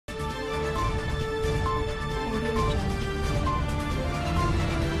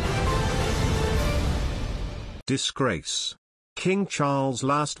Disgrace. King Charles'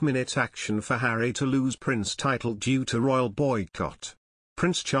 last-minute action for Harry to lose prince title due to royal boycott.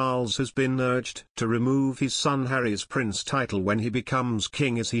 Prince Charles has been urged to remove his son Harry's prince title when he becomes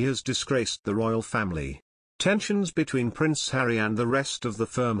king, as he has disgraced the royal family. Tensions between Prince Harry and the rest of the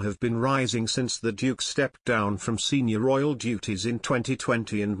firm have been rising since the Duke stepped down from senior royal duties in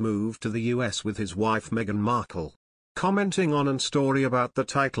 2020 and moved to the US with his wife Meghan Markle. Commenting on a story about the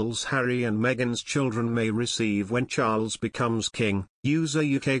titles Harry and Meghan's children may receive when Charles becomes king, user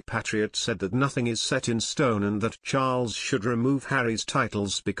UK Patriot said that nothing is set in stone and that Charles should remove Harry's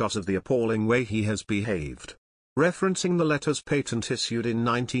titles because of the appalling way he has behaved. Referencing the letters patent issued in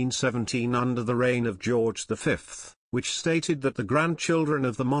 1917 under the reign of George V, which stated that the grandchildren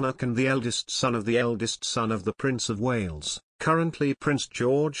of the monarch and the eldest son of the Prince of Wales, currently Prince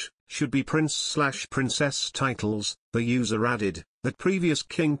George, should be prince/princess titles, the user added, that previous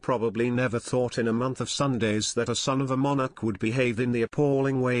king probably never thought in a month of Sundays that a son of a monarch would behave in the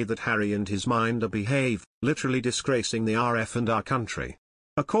appalling way that Harry and his minder behave, literally disgracing the RF and our country.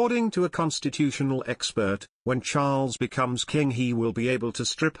 According to a constitutional expert, when Charles becomes king he will be able to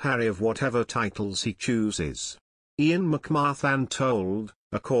strip Harry of whatever titles he chooses. Ian McMahon told,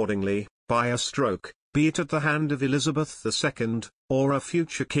 accordingly, by a stroke, be it at the hand of Elizabeth II, or a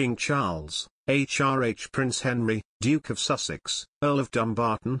future King Charles, HRH Prince Henry, Duke of Sussex, Earl of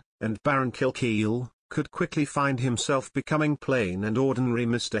Dumbarton, and Baron Kilkeel, could quickly find himself becoming plain and ordinary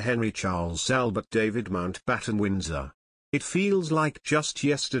Mr. Henry Charles Albert David Mountbatten-Windsor. It feels like just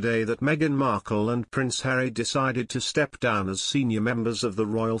yesterday that Meghan Markle and Prince Harry decided to step down as senior members of the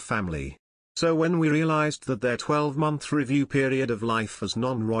royal family. So when we realized that their 12-month review period of life as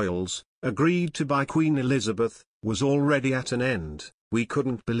non-royals, agreed to by Queen Elizabeth, was already at an end, we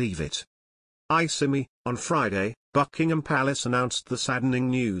couldn't believe it. ICYMI, on Friday, Buckingham Palace announced the saddening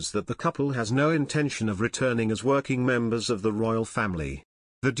news that the couple has no intention of returning as working members of the royal family.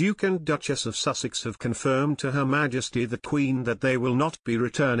 The Duke and Duchess of Sussex have confirmed to Her Majesty the Queen that they will not be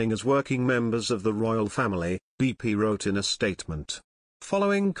returning as working members of the royal family, BP wrote in a statement.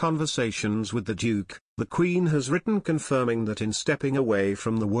 Following conversations with the Duke, the Queen has written confirming that in stepping away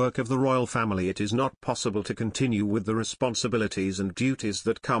from the work of the royal family it is not possible to continue with the responsibilities and duties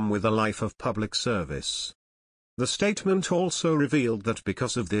that come with a life of public service. The statement also revealed that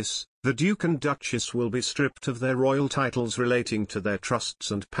because of this, the Duke and Duchess will be stripped of their royal titles relating to their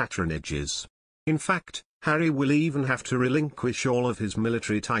trusts and patronages. In fact, Harry will even have to relinquish all of his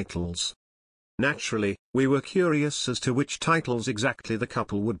military titles. Naturally, we were curious as to which titles exactly the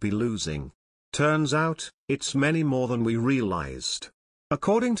couple would be losing. Turns out, it's many more than we realized.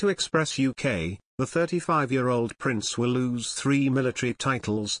 According to Express UK, the 35-year-old prince will lose 3 military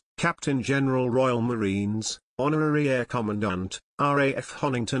titles: Captain General Royal Marines, Honorary Air Commandant, RAF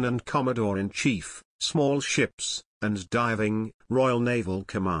Honington, and Commodore-in-Chief, Small Ships, and Diving, Royal Naval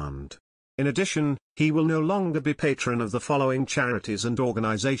Command. In addition, he will no longer be patron of the following charities and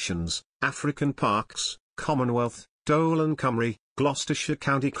organisations: African Parks, Commonwealth, Dole and Cymru, Gloucestershire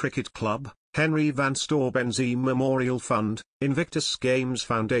County Cricket Club, Henry Van Storbenzie Memorial Fund, Invictus Games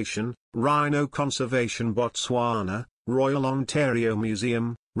Foundation, Rhino Conservation Botswana, Royal Ontario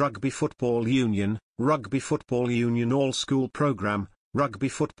Museum, Rugby Football Union All-School Programme, Rugby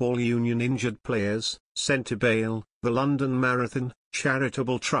Football Union Injured Players, Centre Bail, the London Marathon,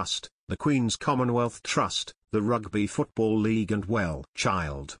 Charitable Trust, the Queen's Commonwealth Trust, the Rugby Football League, and Well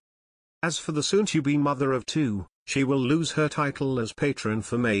Child. As for the soon-to-be mother of 2, she will lose her title as patron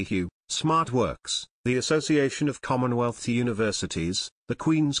for Mayhew, SmartWorks, the Association of Commonwealth Universities, the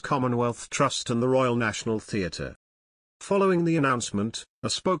Queen's Commonwealth Trust, and the Royal National Theatre. Following the announcement, a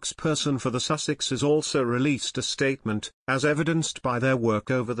spokesperson for the Sussexes also released a statement, as evidenced by their work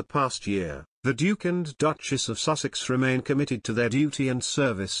over the past year. The Duke and Duchess of Sussex remain committed to their duty and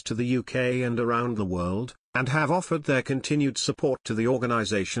service to the UK and around the world, and have offered their continued support to the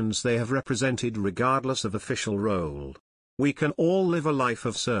organisations they have represented regardless of official role. We can all live a life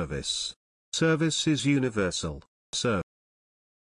of service. Service is universal.